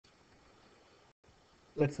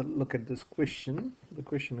Let's look at this question. The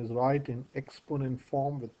question is write in exponent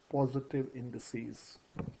form with positive indices.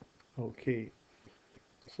 Okay,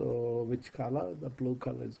 so which color? The blue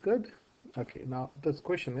color is good. Okay, now this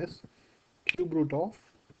question is cube root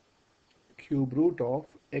of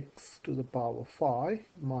x to the power 5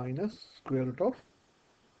 minus square root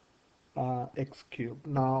of x cubed.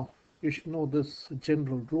 Now you should know this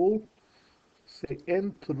general rule. Say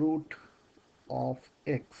nth root of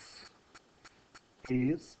x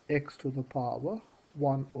is x to the power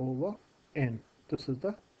 1 over n. This is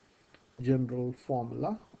the general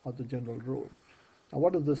formula or the general rule. Now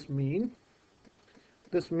what does this mean?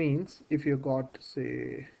 This means if you got,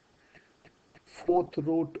 say, fourth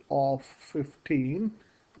root of 15,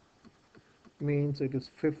 means it is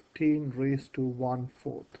 15 raised to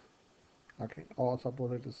 1/4. Okay, or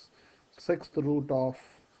suppose it is sixth root of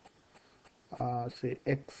say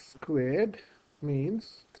x squared,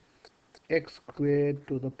 means x squared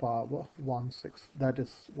to the power 1/6. That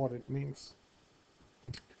is what it means.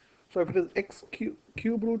 So if it is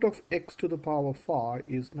cube root of x to the power 5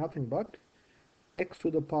 is nothing but x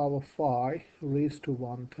to the power 5 raised to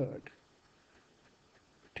 1/3.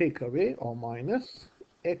 Take away or minus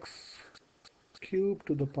x cubed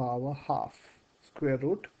to the power half. Square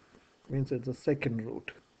root means it's the second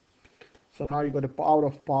root. So now you got a power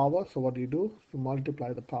of power. So what do? You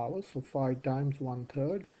multiply the powers. So 5 times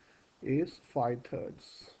 1/3 is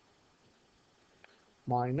 5/3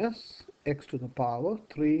 minus x to the power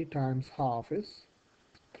 3 times half is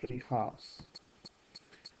 3 halves.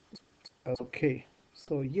 Okay,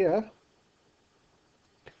 so yeah,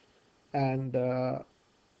 and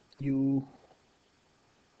you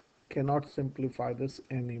cannot simplify this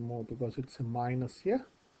anymore because it's a minus here.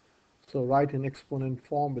 So write in exponent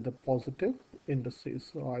form with the positive indices.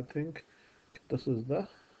 So I think this is the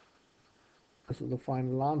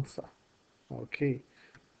final answer. Okay,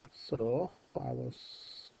 so I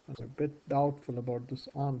was a bit doubtful about this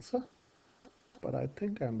answer, but I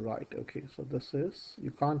think I'm right. Okay, so this is,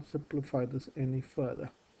 you can't simplify this any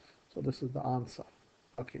further. So this is the answer.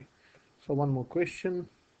 Okay, so one more question.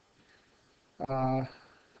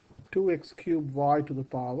 2x cubed y to the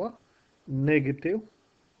power negative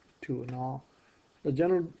 2. Now the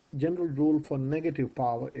general rule for negative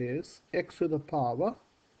power is x to the power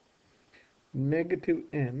negative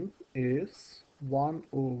n is 1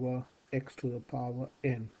 over x to the power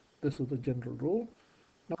n. This is the general rule.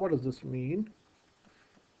 Now what does this mean?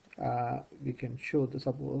 We can show this.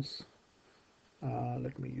 Suppose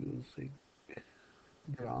let me use a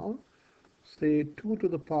brown. Say 2 to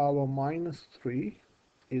the power minus 3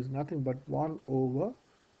 is nothing but 1 over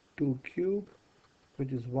 2 cube,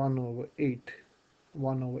 which is 1 over 8.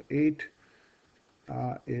 1 over 8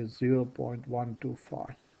 is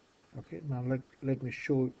 0.125. Okay, now let me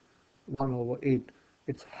show 1 over 8.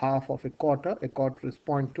 It's half of a quarter. A quarter is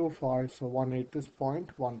 0.25, so 1/8 is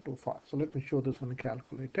 0.125. So let me show this on a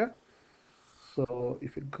calculator. So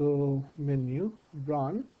if you go menu,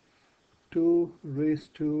 run, 2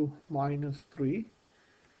 raised to minus 3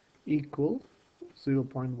 equal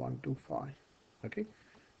 0.125. Okay,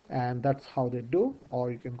 and that's how they do.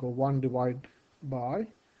 Or you can go 1 divided by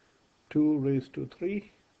 2 raised to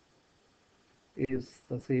 3 is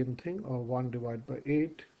the same thing, or 1 divided by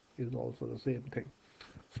 8 is also the same thing.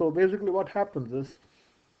 So basically what happens is,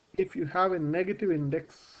 if you have a negative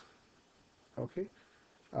index, okay,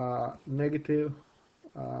 negative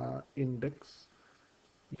index,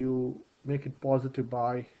 you make it positive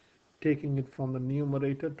by taking it from the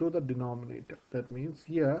numerator to the denominator. That means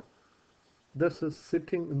here this is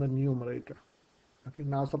sitting in the numerator. Okay,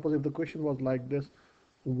 now suppose if the question was like this,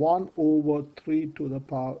 1 over 3 to the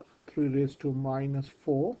power 3 raised to minus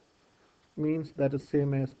 4 means that is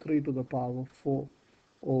same as 3 to the power 4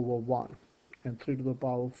 over 1, and 3 to the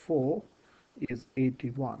power 4 is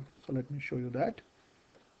 81. So let me show you that.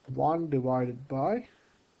 1 divided by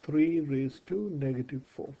 3 raised to negative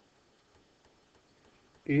 4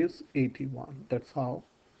 is 81. That's how.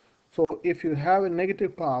 So if you have a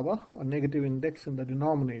negative power or negative index in the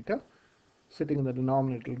denominator, sitting in the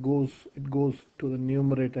denominator, it goes to the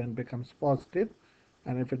numerator and becomes positive,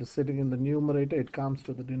 and if it is sitting in the numerator, it comes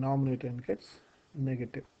to the denominator and gets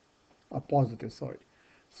negative or positive, sorry.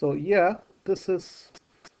 So yeah, this is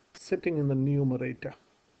sitting in the numerator.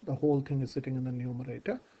 The whole thing is sitting in the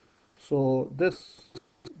numerator. So this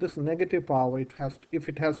negative power, if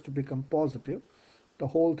it has to become positive, the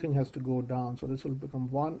whole thing has to go down. So this will become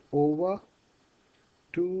 1 over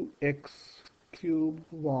 2x cubed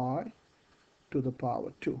y to the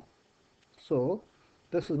power 2. So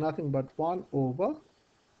this is nothing but 1 over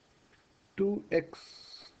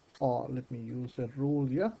 2x, or let me use a rule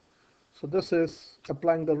here. So this is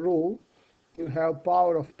applying the rule. You have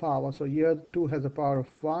power of power. So here 2 has a power of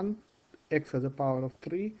 1, x has a power of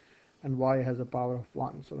 3, and y has a power of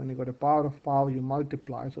 1. So when you got a power of power, you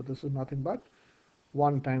multiply. So this is nothing but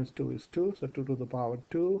 1 times 2 is 2. So 2 to the power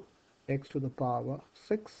 2, x to the power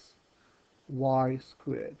 6, y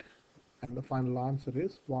squared. And the final answer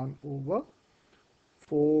is 1 over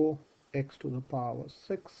 4x to the power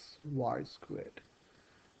 6 y squared.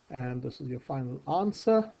 And this is your final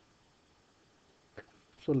answer.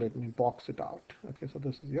 So let me box it out. Okay, so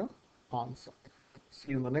this is your answer.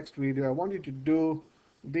 See you in the next video. I want you to do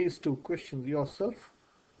these two questions yourself,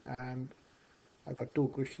 and I've got two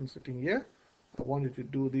questions sitting here. I want you to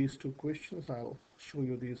do these two questions. I'll show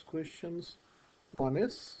you these questions. One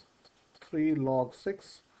is 3 log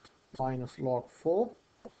 6 minus log 4,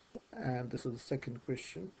 and this is the second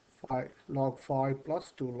question, 5 log 5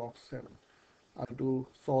 plus 2 log 7. I'll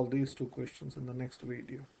solve these two questions in the next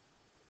video.